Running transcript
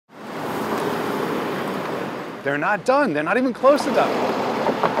They're not done. They're not even close to done.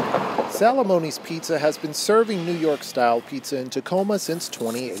 Salamone's Pizza has been serving New York-style pizza in Tacoma since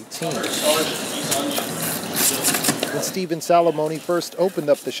 2018. When Stephen Salamone first opened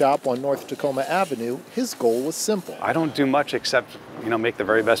up the shop on North Tacoma Avenue, his goal was simple. I don't do much except, make the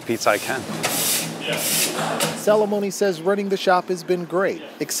very best pizza I can. Salamone says running the shop has been great,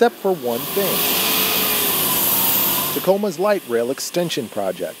 except for one thing. Tacoma's light rail extension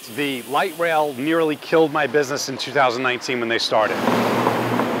project. The light rail nearly killed my business in 2019 when they started.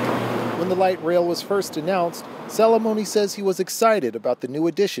 When the light rail was first announced, Salamone says he was excited about the new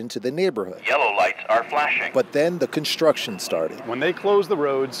addition to the neighborhood. Yellow lights are flashing. But then the construction started. When they closed the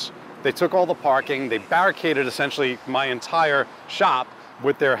roads, they took all the parking, they barricaded essentially my entire shop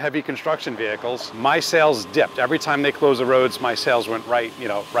with their heavy construction vehicles. My sales dipped. Every time they closed the roads, my sales went right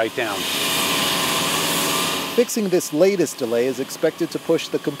down. Fixing this latest delay is expected to push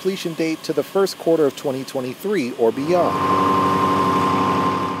the completion date to the first quarter of 2023 or beyond.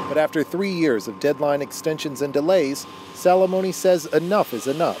 But after 3 years of deadline extensions and delays, Salamone says enough is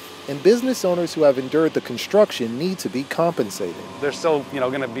enough, and business owners who have endured the construction need to be compensated. They're still,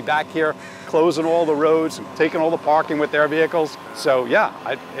 going to be back here closing all the roads and taking all the parking with their vehicles. So yeah,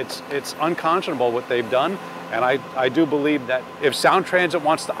 it's unconscionable what they've done, and I do believe that if Sound Transit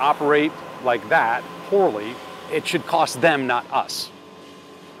wants to operate like that poorly, it should cost them, not us.